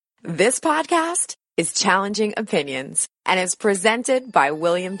This podcast is Challenging Opinions and is presented by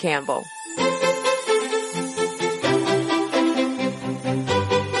William Campbell.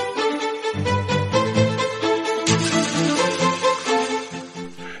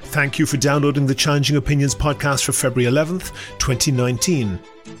 Thank you for downloading the Challenging Opinions podcast for February 11th, 2019.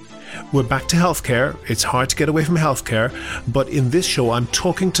 We're back to healthcare. It's hard to get away from healthcare, but in this show I'm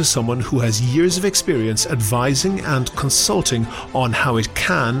talking to someone who has years of experience advising and consulting on how it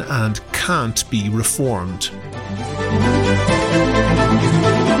can and can't be reformed.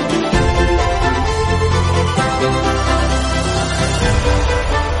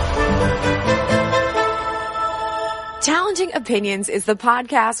 Challenging Opinions is the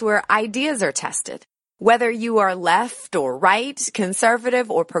podcast where ideas are tested. Whether you are left or right, conservative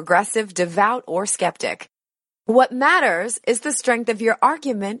or progressive, devout or skeptic. What matters is the strength of your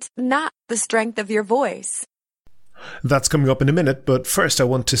argument, not the strength of your voice. That's coming up in a minute, but first I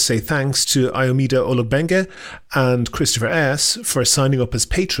want to say thanks to Ayomida Ologbenge and Christopher S. for signing up as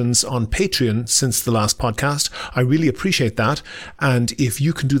patrons on Patreon since the last podcast. I really appreciate that, and if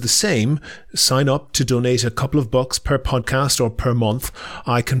you can do the same, sign up to donate a couple of bucks per podcast or per month.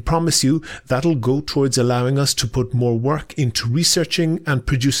 I can promise you that'll go towards allowing us to put more work into researching and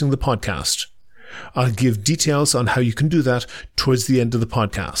producing the podcast. I'll give details on how you can do that towards the end of the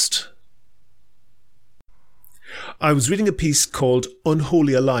podcast. I was reading a piece called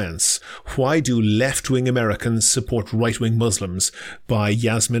Unholy Alliance, Why Do Left-Wing Americans Support Right-Wing Muslims by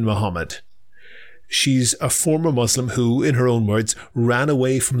Yasmin Mohammed. She's a former Muslim who, in her own words, ran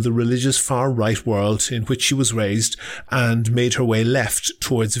away from the religious far-right world in which she was raised and made her way left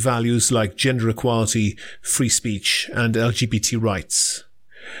towards values like gender equality, free speech and LGBT rights.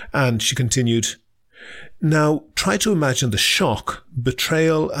 And she continued, "Now, try to imagine the shock,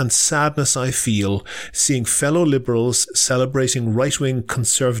 betrayal and sadness I feel seeing fellow liberals celebrating right-wing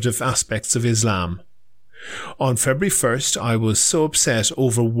conservative aspects of Islam. On February 1st, I was so upset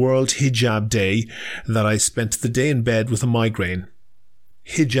over World Hijab Day that I spent the day in bed with a migraine.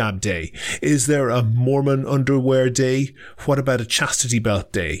 Hijab Day. Is there a Mormon underwear day? What about a chastity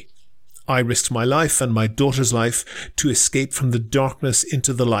belt day? I risked my life and my daughter's life to escape from the darkness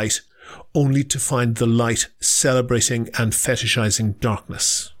into the light, only to find the light celebrating and fetishizing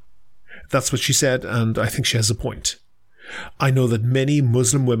darkness." That's what she said, and I think she has a point. I know that many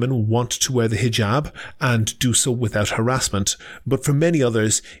Muslim women want to wear the hijab and do so without harassment, but for many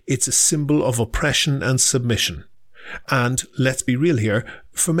others, it's a symbol of oppression and submission. And, let's be real here,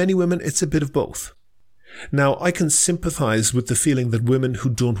 for many women, it's a bit of both. Now, I can sympathize with the feeling that women who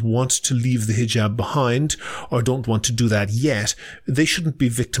don't want to leave the hijab behind, or don't want to do that yet, they shouldn't be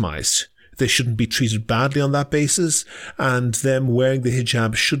victimized. They shouldn't be treated badly on that basis, and them wearing the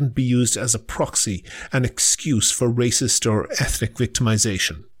hijab shouldn't be used as a proxy, an excuse for racist or ethnic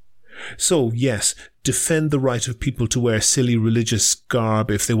victimization. So, yes, defend the right of people to wear silly religious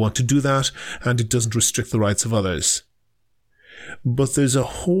garb if they want to do that, and it doesn't restrict the rights of others. But there's a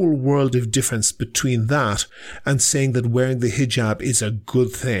whole world of difference between that and saying that wearing the hijab is a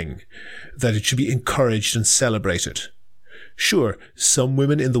good thing, that it should be encouraged and celebrated. Sure, some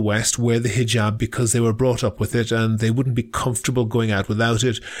women in the West wear the hijab because they were brought up with it and they wouldn't be comfortable going out without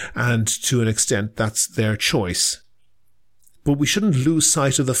it, and to an extent that's their choice. But we shouldn't lose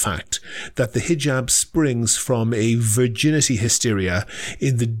sight of the fact that the hijab springs from a virginity hysteria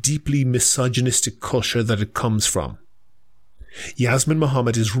in the deeply misogynistic culture that it comes from. Yasmin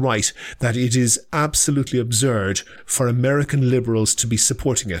Mohammed is right that it is absolutely absurd for American liberals to be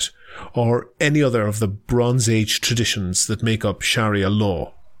supporting it, or any other of the Bronze Age traditions that make up Sharia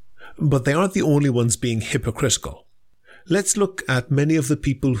law. But they aren't the only ones being hypocritical. Let's look at many of the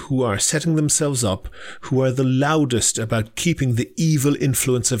people who are setting themselves up, who are the loudest about keeping the evil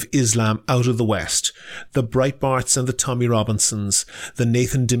influence of Islam out of the West. The Breitbarts and the Tommy Robinsons, the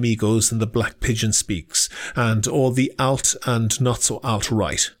Nathan Demigos and the Black Pigeon Speaks, and all the alt and not so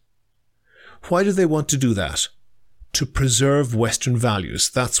alt-right. Why do they want to do that? To preserve Western values,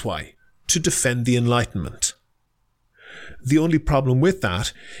 that's why. To defend the Enlightenment. The only problem with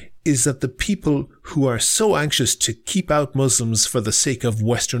that is that the people who are so anxious to keep out Muslims for the sake of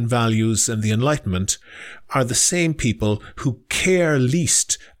Western values and the Enlightenment are the same people who care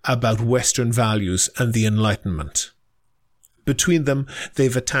least about Western values and the Enlightenment. Between them,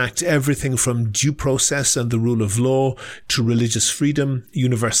 they've attacked everything from due process and the rule of law to religious freedom,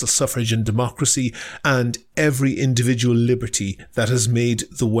 universal suffrage and democracy, and every individual liberty that has made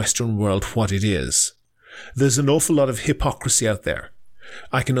the Western world what it is. There's an awful lot of hypocrisy out there.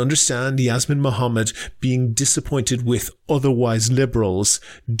 I can understand Yasmin Mohammed being disappointed with otherwise liberals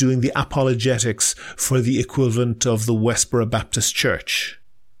doing the apologetics for the equivalent of the Westboro Baptist Church.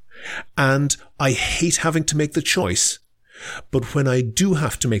 And I hate having to make the choice. But when I do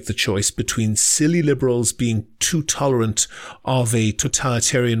have to make the choice between silly liberals being too tolerant of a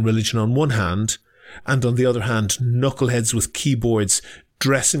totalitarian religion on one hand, and on the other hand, knuckleheads with keyboards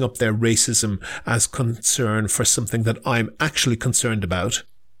dressing up their racism as concern for something that I'm actually concerned about,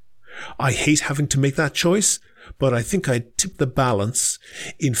 I hate having to make that choice, but I think I'd tip the balance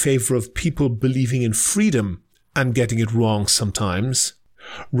in favor of people believing in freedom and getting it wrong sometimes,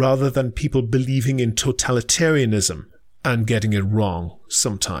 rather than people believing in totalitarianism and getting it wrong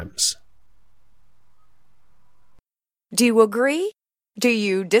sometimes. Do you agree? Do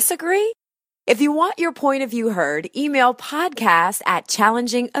you disagree? If you want your point of view heard, email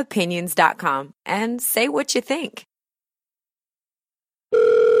podcast@challengingopinions.com and say what you think.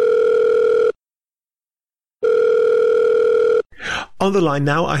 On the line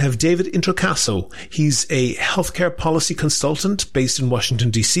now, I have David Introcaso. He's a healthcare policy consultant based in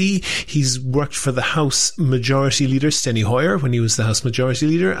Washington, D.C. He's worked for the House Majority Leader, Steny Hoyer, when he was the House Majority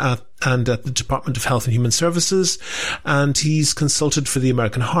Leader, and at the Department of Health and Human Services. And he's consulted for the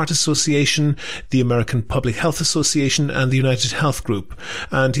American Heart Association, the American Public Health Association, and the United Health Group.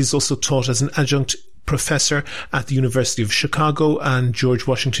 And he's also taught as an adjunct professor at the University of Chicago and George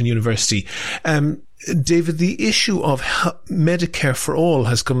Washington University. David, the issue of Medicare for all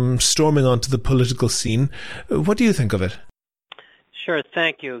has come storming onto the political scene. What do you think of it? Sure,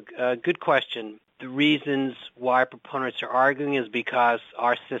 thank you. Good question. The reasons why proponents are arguing is because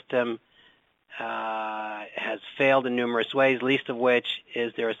our system has failed in numerous ways, least of which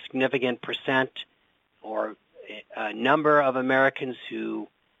is there a significant percent or a number of Americans who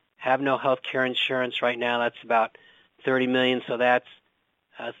have no health care insurance right now. That's about 30 million, so that's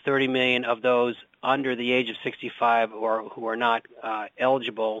 30 million of those under the age of 65 or who are not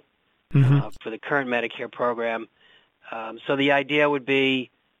eligible for the current Medicare program. So the idea would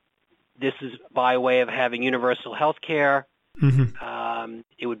be this is by way of having universal health care.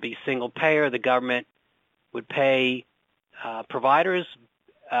 It would be single payer. The government would pay providers,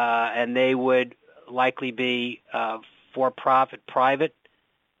 and they would likely be for-profit private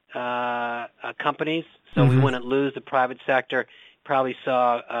companies. So we wouldn't lose the private sector. Probably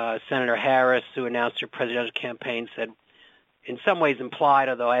saw Senator Harris, who announced her presidential campaign, said, in some ways implied,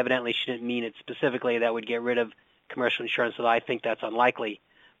 although evidently she didn't mean it specifically, that would get rid of commercial insurance, although I think that's unlikely.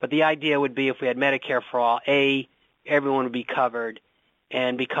 But the idea would be if we had Medicare for all, everyone would be covered,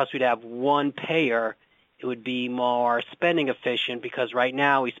 and because we'd have one payer, it would be more spending efficient, because right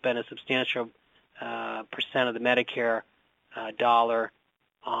now we spend a substantial percent of the Medicare dollar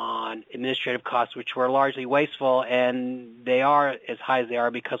on administrative costs, which were largely wasteful, and they are as high as they are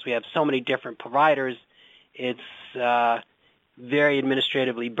because we have so many different providers. It's very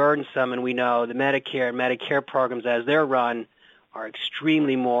administratively burdensome, and we know the Medicare and Medicare programs as they're run are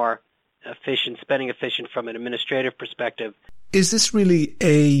extremely more efficient, spending efficient from an administrative perspective. Is this really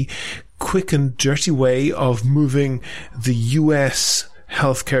a quick and dirty way of moving the U.S.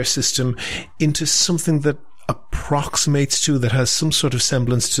 healthcare system into something that approximates to, that has some sort of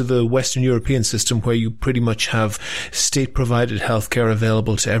semblance to the Western European system, where you pretty much have state-provided healthcare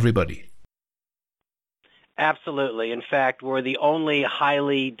available to everybody? Absolutely. In fact, we're the only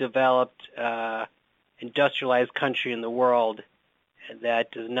highly developed, industrialized country in the world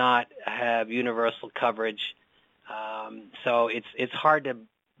that does not have universal coverage. So it's hard to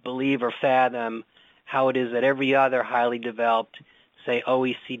believe or fathom how it is that every other highly developed, say,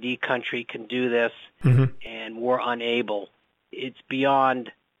 OECD country can do this, and we're unable. It's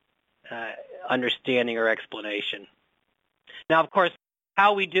beyond understanding or explanation. Now, of course,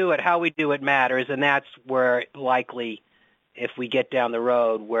 how we do it matters, and that's where likely, if we get down the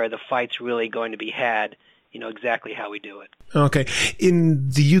road, where the fight's really going to be had, exactly how we do it. Okay. In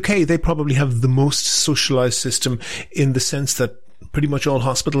the UK, they probably have the most socialized system in the sense that pretty much all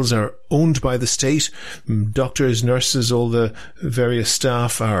hospitals are owned by the state. Doctors, nurses, all the various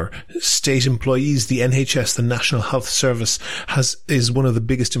staff are state employees. The NHS, the National Health Service, is one of the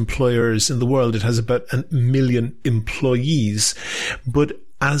biggest employers in the world. It has about 1 million employees. But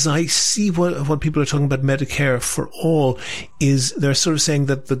as I see what people are talking about Medicare for all, is they're sort of saying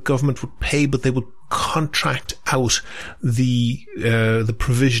that the government would pay, but they would contract out the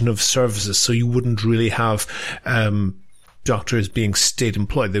provision of services. So you wouldn't really have doctors being state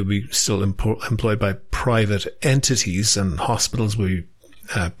employed. They would be still employed by private entities, and hospitals would be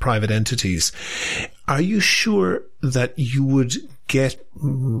private entities. Are you sure that you would get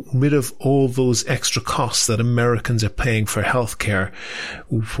rid of all those extra costs that Americans are paying for healthcare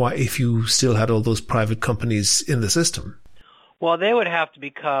if you still had all those private companies in the system? Well, they would have to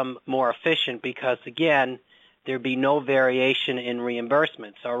become more efficient because, again, there'd be no variation in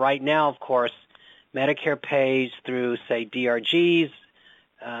reimbursement. So right now, of course, Medicare pays through, say, DRGs,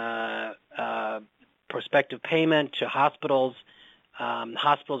 prospective payment to hospitals.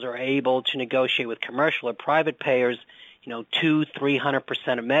 Hospitals are able to negotiate with commercial or private payers,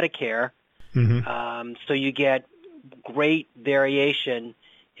 200-300% of Medicare. Mm-hmm. So you get great variation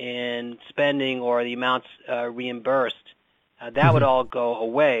in spending or the amounts reimbursed. That would all go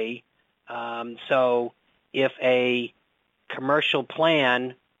away. So if a commercial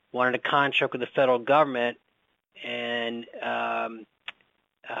plan wanted to contract with the federal government and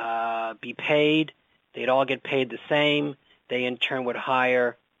be paid, they'd all get paid the same. They in turn would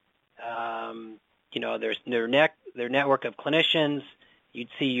hire, their network of clinicians. You'd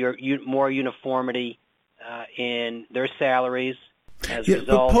see more uniformity in their salaries. As a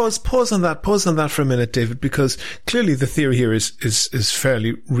result. But pause on that for a minute, David, because clearly the theory here is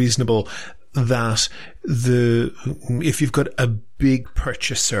fairly reasonable. That if you've got a big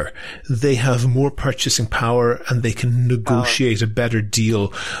purchaser, they have more purchasing power and they can negotiate a better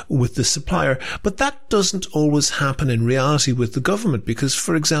deal with the supplier. But that doesn't always happen in reality with the government, because,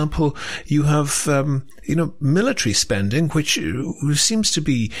 for example, you have, military spending, which seems to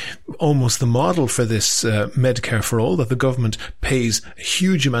be almost the model for this Medicare for All, that the government pays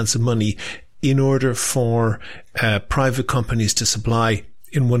huge amounts of money in order for private companies to supply,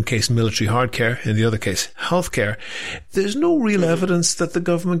 in one case, military hardcare, in the other case, healthcare. There's no real evidence that the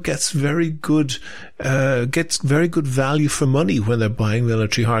government gets very good value for money when they're buying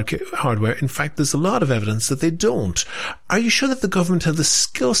military hardware. In fact, there's a lot of evidence that they don't. Are you sure that the government have the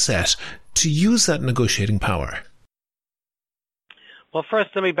skill set to use that negotiating power? Well, first,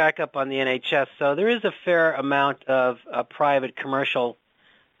 let me back up on the NHS. So there is a fair amount of private commercial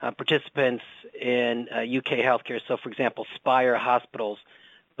participants in UK healthcare. So, for example, Spire hospitals.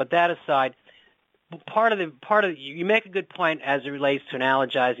 But that aside, part of you make a good point as it relates to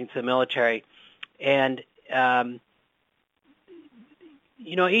analogizing to the military, and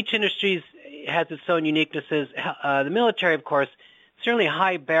each industry has its own uniquenesses. The military, of course, certainly a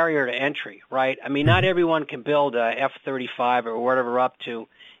high barrier to entry, right? I mean, not everyone can build a F-35 or whatever up to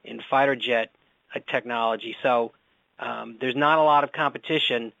in fighter jet technology. So there's not a lot of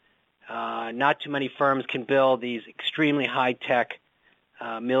competition. Not too many firms can build these extremely high-tech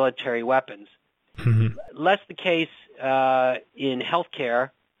military weapons. Mm-hmm. Less the case in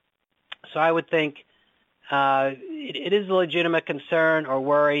healthcare. So I would think it is a legitimate concern or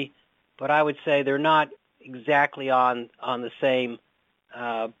worry, but I would say they're not exactly on the same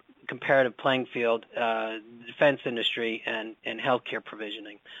comparative playing field, the defense industry and healthcare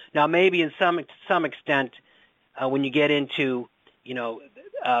provisioning. Now, maybe in some extent, when you get into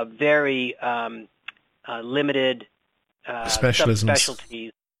very limited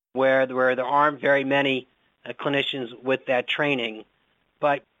subspecialties where there aren't very many clinicians with that training,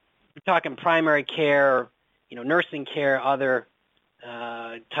 but we're talking primary care, nursing care, other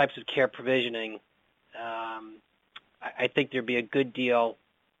types of care provisioning. I think there'd be a good deal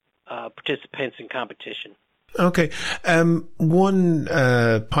participants in competition. Okay. One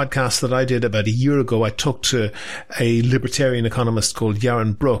podcast that I did about a year ago, I talked to a libertarian economist called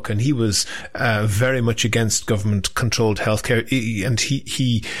Yaron Brook, and he was very much against government-controlled healthcare. And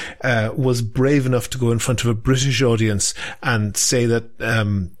he was brave enough to go in front of a British audience and say that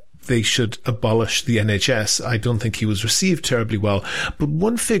they should abolish the NHS. I don't think he was received terribly well. But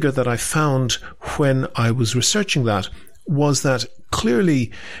one figure that I found when I was researching that was that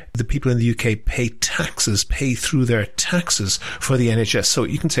clearly the people in the UK pay through their taxes for the NHS. So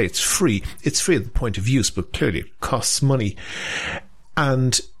you can say it's free. It's free at the point of use, but clearly it costs money.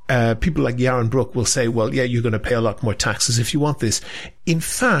 And people like Yaron Brook will say, well, yeah, you're going to pay a lot more taxes if you want this. In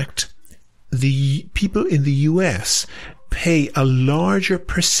fact, the people in the US pay a larger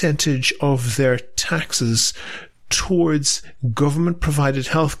percentage of their taxes towards government-provided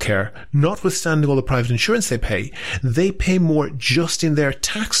healthcare, notwithstanding all the private insurance they pay more just in their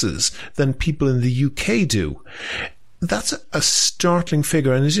taxes than people in the UK do. That's a startling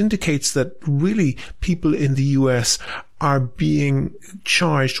figure, and it indicates that really people in the US are being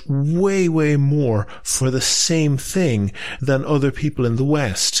charged way, way more for the same thing than other people in the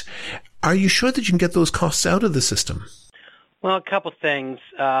West. Are you sure that you can get those costs out of the system? Well, a couple things.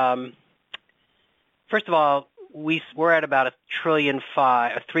 First of all, we're at about $3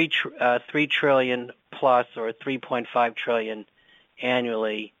 trillion plus, or 3.5 trillion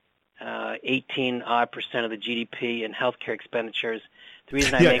annually, 18% of the GDP in healthcare expenditures. The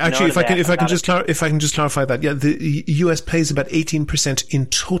reason I make note of that, if I can just clarify that, the US pays about 18% in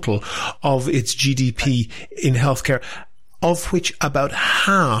total of its GDP in healthcare. of which about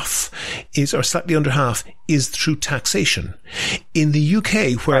half is, or slightly under half, is through taxation. In the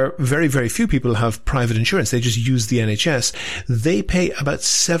UK, where very, very few people have private insurance, they just use the NHS, they pay about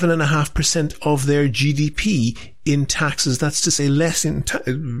 7.5% of their GDP in taxes. That's to say less in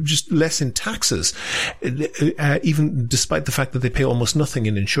taxes, even despite the fact that they pay almost nothing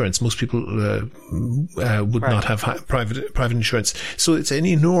in insurance. Most people would not have private insurance. So it's an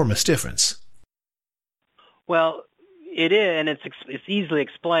enormous difference. Well, it is, and it's easily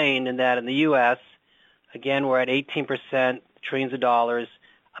explained in that in the U.S., again, we're at 18%, trillions of dollars,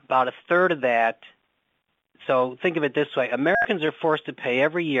 about a third of that. So think of it this way. Americans are forced to pay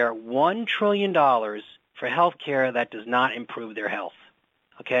every year $1 trillion for health care that does not improve their health.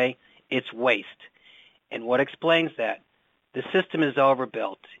 Okay? It's waste. And what explains that? The system is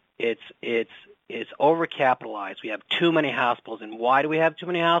overbuilt. It's overcapitalized. We have too many hospitals. And why do we have too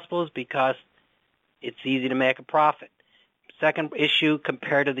many hospitals? Because it's easy to make a profit. Second issue,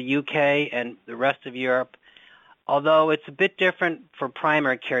 compared to the UK and the rest of Europe, although it's a bit different for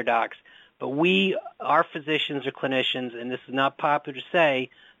primary care docs, but our physicians or clinicians, and this is not popular to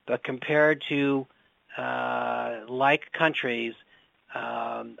say, but compared to like countries,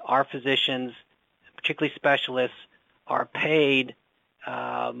 our physicians, particularly specialists, are paid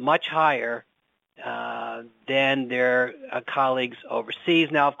much higher than their colleagues overseas.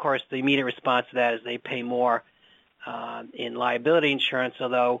 Now, of course, the immediate response to that is they pay more in liability insurance,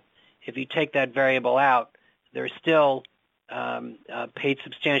 although if you take that variable out, they're still paid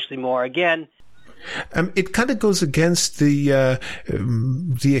substantially more. Again, it kind of goes against the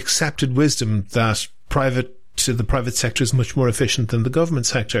accepted wisdom that the private sector is much more efficient than the government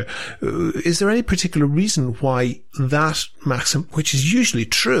sector. Is there any particular reason why that maxim, which is usually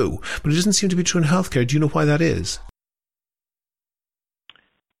true, but it doesn't seem to be true in healthcare? Do you know why that is?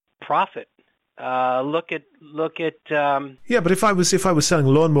 Profit. Look at. Yeah, but if I was selling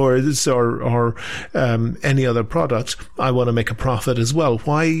lawnmowers or any other product, I want to make a profit as well.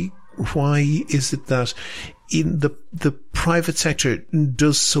 Why is it that in the private sector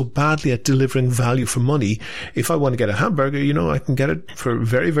does so badly at delivering value for money? If I want to get a hamburger, I can get it for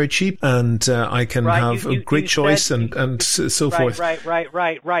very, very cheap, and I can have a great choice and so forth.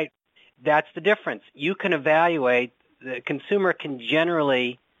 Right. That's the difference. You can evaluate. The consumer can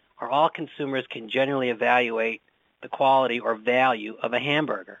generally, or all consumers can generally evaluate the quality or value of a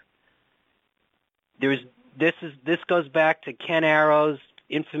hamburger. This goes back to Ken Arrow's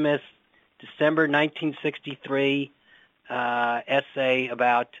infamous December 1963 essay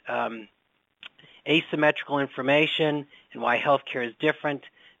about asymmetrical information and why healthcare is different.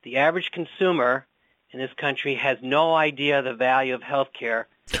 The average consumer in this country has no idea the value of healthcare.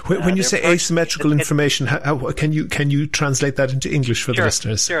 When you say asymmetrical information, how can you translate that into English for the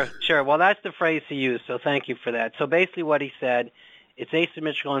listeners? Sure. Well, that's the phrase he used, so thank you for that. So basically what he said, it's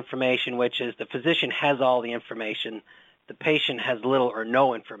asymmetrical information, which is the physician has all the information, the patient has little or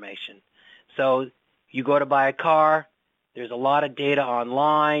no information. So you go to buy a car, there's a lot of data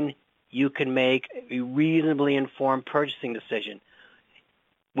online, you can make a reasonably informed purchasing decision.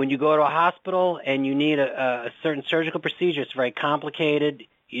 When you go to a hospital and you need a certain surgical procedure, it's very complicated,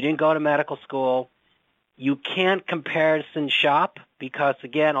 you didn't go to medical school, you can't comparison shop because,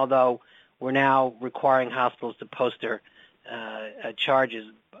 again, although we're now requiring hospitals to post their charges,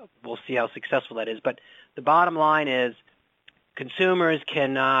 we'll see how successful that is. But the bottom line is consumers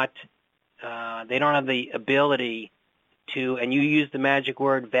cannot, they don't have the ability to, and you use the magic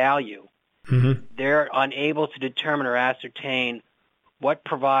word value, they're unable to determine or ascertain what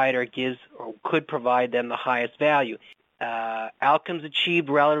provider gives or could provide them the highest value. Outcomes achieved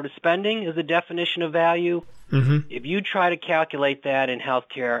relative to spending is the definition of value. If you try to calculate that in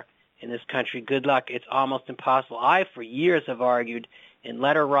healthcare in this country, good luck. It's almost impossible. I, for years, have argued in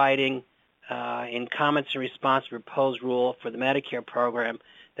letter writing, in comments in response to the proposed rule for the Medicare program,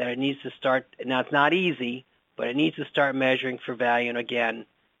 that it needs to start, now it's not easy, but it needs to start measuring for value. And again,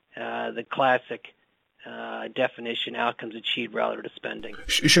 the classic definition, outcomes achieved relative to spending.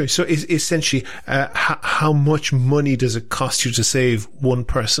 Sure. So essentially, how much money does it cost you to save one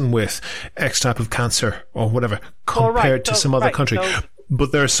person with X type of cancer or whatever compared to some other country?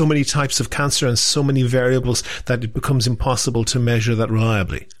 But there are so many types of cancer and so many variables that it becomes impossible to measure that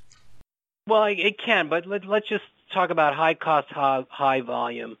reliably. Well, it can, but let's just talk about high-cost,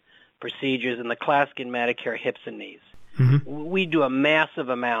 high-volume procedures and the classic in Medicare hips and knees. We do a massive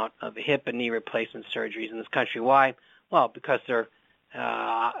amount of hip and knee replacement surgeries in this country. Why? Well, because they're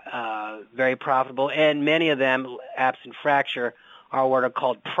very profitable, and many of them, absent fracture, are what are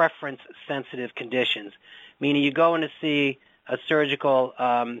called preference-sensitive conditions, meaning you go in to see a surgical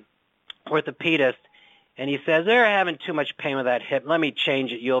orthopedist, and he says, they're having too much pain with that hip. Let me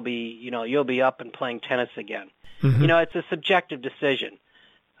change it. You'll be up and playing tennis again. Mm-hmm. It's a subjective decision.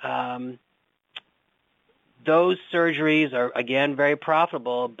 Those surgeries are, again, very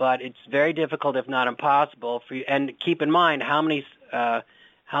profitable, but it's very difficult, if not impossible, for you. And keep in mind how many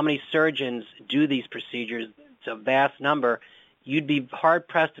surgeons do these procedures. It's a vast number. You'd be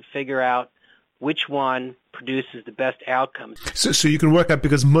hard-pressed to figure out which one produces the best outcomes. So you can work out,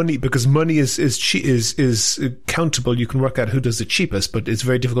 because money is countable. You can work out who does it cheapest, but it's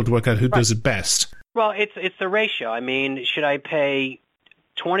very difficult to work out who does it best. Well, it's the ratio. I mean, should I pay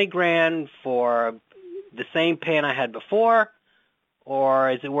 $20,000 for the same pain I had before,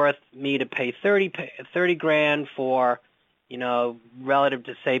 or is it worth me to pay $30,000 for, relative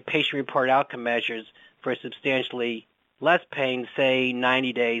to, say, patient-reported outcome measures for substantially less pain, say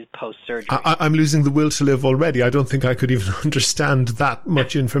 90 days post-surgery? I'm losing the will to live already. I don't think I could even understand that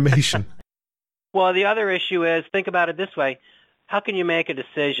much information. Well, the other issue is, think about it this way. How can you make a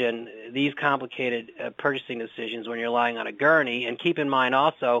decision, these complicated purchasing decisions, when you're lying on a gurney? And keep in mind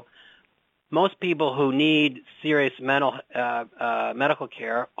also, most people who need serious medical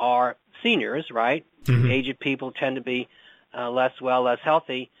care are seniors, right? Mm-hmm. Aged people tend to be less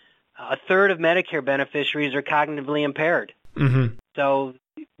healthy. A third of Medicare beneficiaries are cognitively impaired. Mm-hmm. So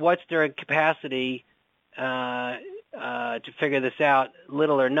what's their capacity to figure this out?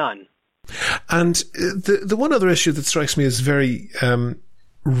 Little or none. And the one other issue that strikes me as very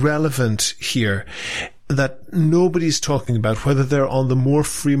relevant here, that nobody's talking about, whether they're on the more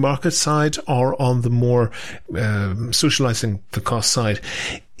free market side or on the more socializing the cost side,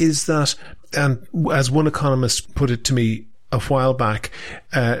 is that, and as one economist put it to me a while back,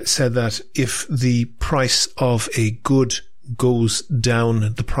 said that if the price of a good goes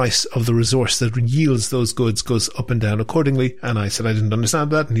down, the price of the resource that yields those goods goes up and down accordingly. And I said I didn't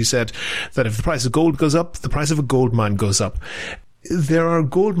understand that. And he said that if the price of gold goes up, the price of a gold mine goes up. There are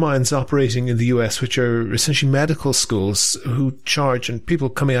gold mines operating in the US, which are essentially medical schools who charge, and people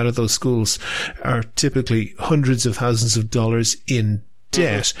coming out of those schools are typically hundreds of thousands of dollars in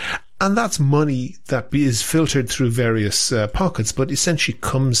debt. Mm-hmm. And that's money that is filtered through various pockets, but essentially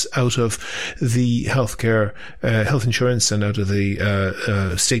comes out of the healthcare, health insurance, and out of the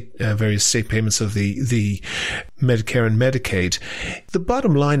various state payments of the Medicare and Medicaid. The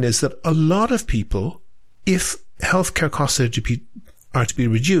bottom line is that a lot of people, if healthcare costs are to be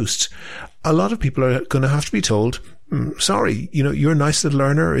reduced, a lot of people are going to have to be told, sorry, your nice little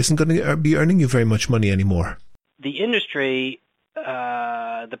earner isn't going to be earning you very much money anymore. The industry,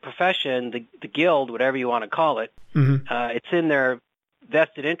 the profession, the guild, whatever you want to call it, mm-hmm. It's in their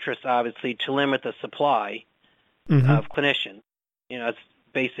vested interest, obviously, to limit the supply mm-hmm. of clinicians. It's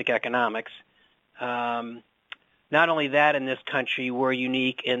basic economics. Not only that, in this country, we're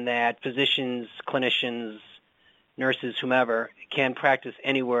unique in that physicians, clinicians, nurses, whomever, can practice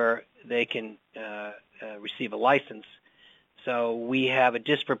anywhere they can receive a license. So we have a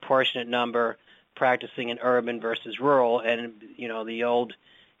disproportionate number practicing in urban versus rural, and the old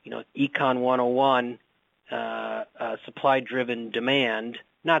Econ 101 supply-driven demand.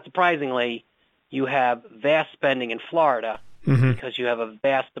 Not surprisingly, you have vast spending in Florida mm-hmm. because you have a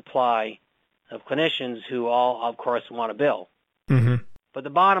vast supply of clinicians who all, of course, want to bill. Mm-hmm. But the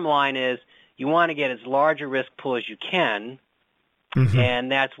bottom line is you want to get as large a risk pool as you can, mm-hmm.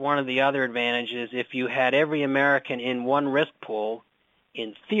 and that's one of the other advantages. If you had every American in one risk pool,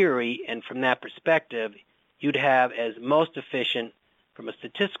 in theory, and from that perspective, you'd have as most efficient from a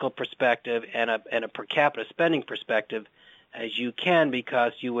statistical perspective and a per capita spending perspective as you can,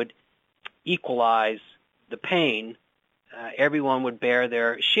 because you would equalize the pain. Everyone would bear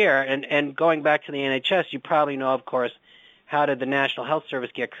their share. And going back to the NHS, you probably know, of course, how did the National Health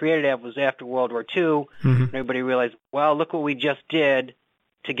Service get created? It was after World War II. Mm-hmm. Everybody realized, well, look what we just did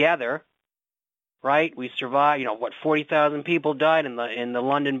together. Right, we survived. 40,000 people died in the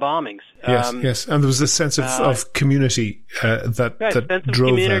London bombings. Yes, and there was a sense of community that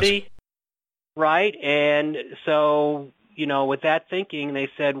drove community, that. Right, and so with that thinking, they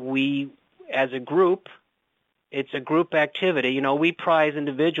said we, as a group, it's a group activity. We prize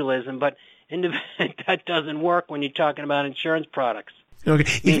individualism, but that doesn't work when you're talking about insurance products. Okay.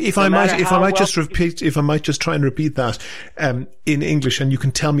 If I might just try and repeat that in English, and you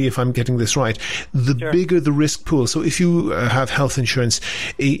can tell me if I'm getting this right. The Sure. bigger the risk pool. So if you have health insurance,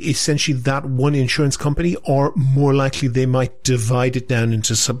 essentially that one insurance company, or more likely they might divide it down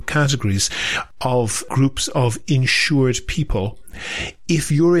into subcategories of groups of insured people.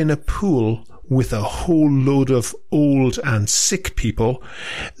 If you're in a pool with a whole load of old and sick people,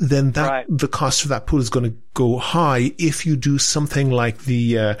 then Right. the cost of that pool is going to go high. If you do something like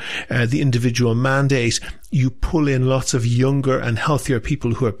the individual mandate, you pull in lots of younger and healthier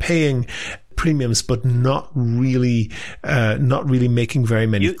people who are paying premiums, but not really making very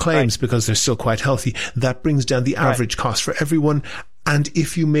many claims because they're still quite healthy. That brings down the average cost for everyone. And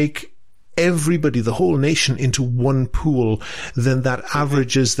if you make everybody, the whole nation, into one pool, then that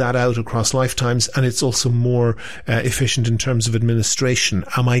averages that out across lifetimes, and it's also more efficient in terms of administration.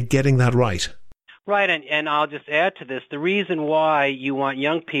 Am I getting that right? Right, and I'll just add to this. The reason why you want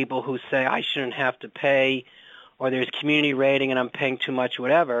young people who say, I shouldn't have to pay, or there's community rating and I'm paying too much,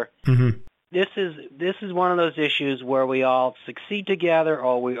 whatever, this is one of those issues where we all succeed together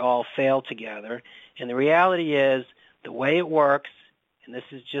or we all fail together. And the reality is, the way it works, and this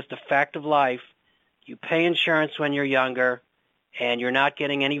is just a fact of life, you pay insurance when you're younger, and you're not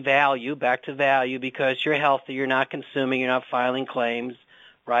getting any value, back to value, because you're healthy, you're not consuming, you're not filing claims,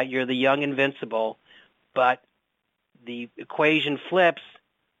 right? You're the young invincible. But the equation flips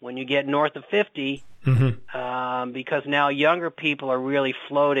when you get north of 50, because now younger people are really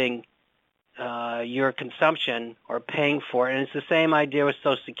floating your consumption or paying for it. And it's the same idea with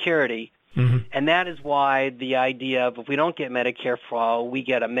Social Security. And that is why the idea of, if we don't get Medicare for all, we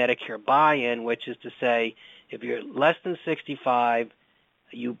get a Medicare buy-in, which is to say, if you're less than 65,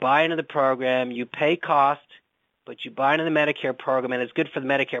 you buy into the program, you pay cost, but you buy into the Medicare program, and it's good for the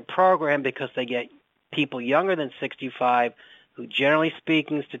Medicare program because they get people younger than 65 who, generally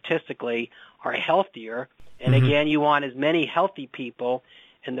speaking, statistically, are healthier. And again, you want as many healthy people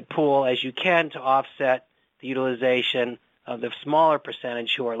in the pool as you can to offset the utilization of the smaller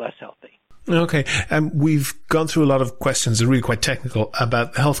percentage who are less healthy. Okay. We've gone through a lot of questions that are really quite technical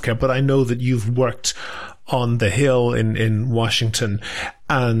about healthcare, but I know that you've worked on the Hill in Washington,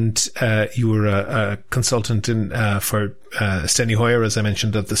 and you were a consultant for Steny Hoyer, as I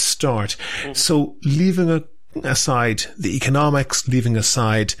mentioned at the start. So leaving aside the economics, leaving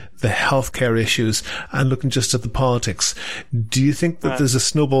aside the healthcare issues, and looking just at the politics, do you think that there's a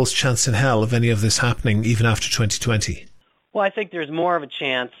snowball's chance in hell of any of this happening even after 2020? Well, I think there's more of a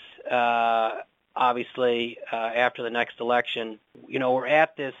chance, obviously, after the next election. You know, we're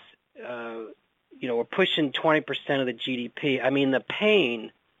at this, we're pushing 20% of the GDP. I mean, the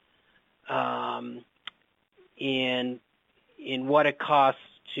pain in what it costs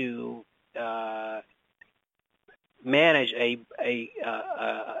to manage a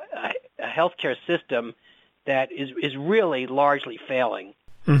healthcare system that is really largely failing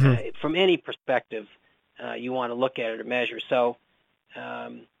from any perspective you want to look at it or measure. So,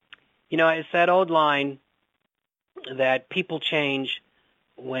 it's that old line that people change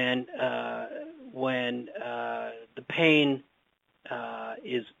when the pain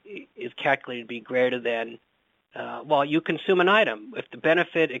is calculated to be greater than, you consume an item if the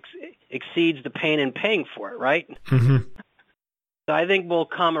benefit exceeds the pain in paying for it, right? So I think we'll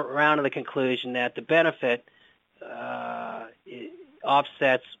come around to the conclusion that the benefit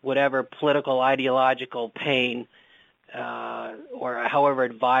offsets whatever political, ideological pain or however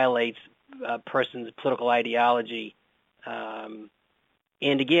it violates a person's political ideology. And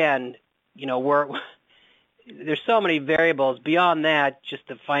again, there's so many variables. Beyond that, just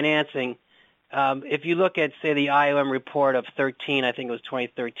the financing. If you look at, say, the IOM report of 13, I think it was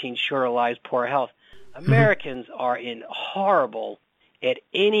 2013, Shorter Lives, Poor Health, Americans are at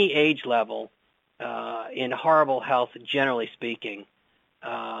any age level, in horrible health, generally speaking.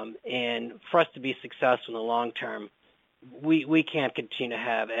 And for us to be successful in the long term, we can't continue to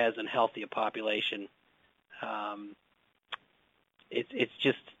have as unhealthy a population. It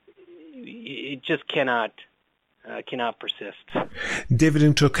just cannot persist. David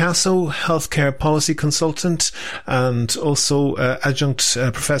Introcaso, healthcare policy consultant and also adjunct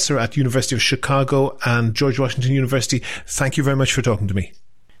professor at University of Chicago and George Washington University. Thank you very much for talking to me.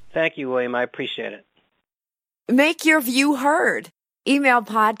 Thank you, William. I appreciate it. Make your view heard. Email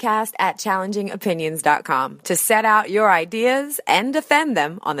podcast@challengingopinions.com to set out your ideas and defend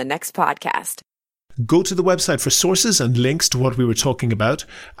them on the next podcast. Go to the website for sources and links to what we were talking about.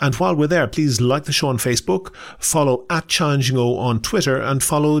 And while we're there, please like the show on Facebook, follow @ChallengingO on Twitter, and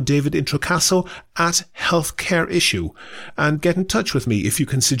follow David Introcaso @HealthcareIssue. And get in touch with me if you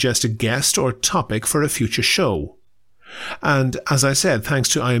can suggest a guest or topic for a future show. And as I said, thanks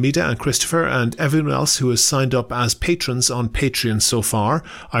to Iamida and Christopher and everyone else who has signed up as patrons on Patreon so far.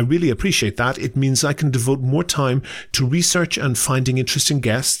 I really appreciate that. It means I can devote more time to research and finding interesting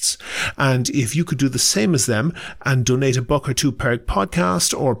guests. And if you could do the same as them and donate $1 or $2 per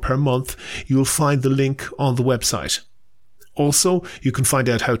podcast or per month, you'll find the link on the website. Also, you can find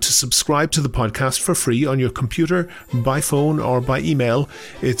out how to subscribe to the podcast for free on your computer, by phone or by email.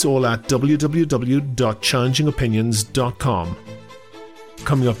 It's all at www.challengingopinions.com.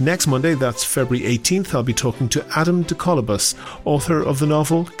 Coming up next Monday, that's February 18th, I'll be talking to Adam de Colibus, author of the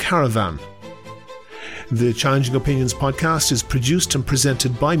novel Caravan. The Challenging Opinions podcast is produced and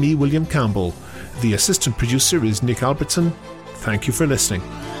presented by me, William Campbell. The assistant producer is Nick Albertson. Thank you for listening.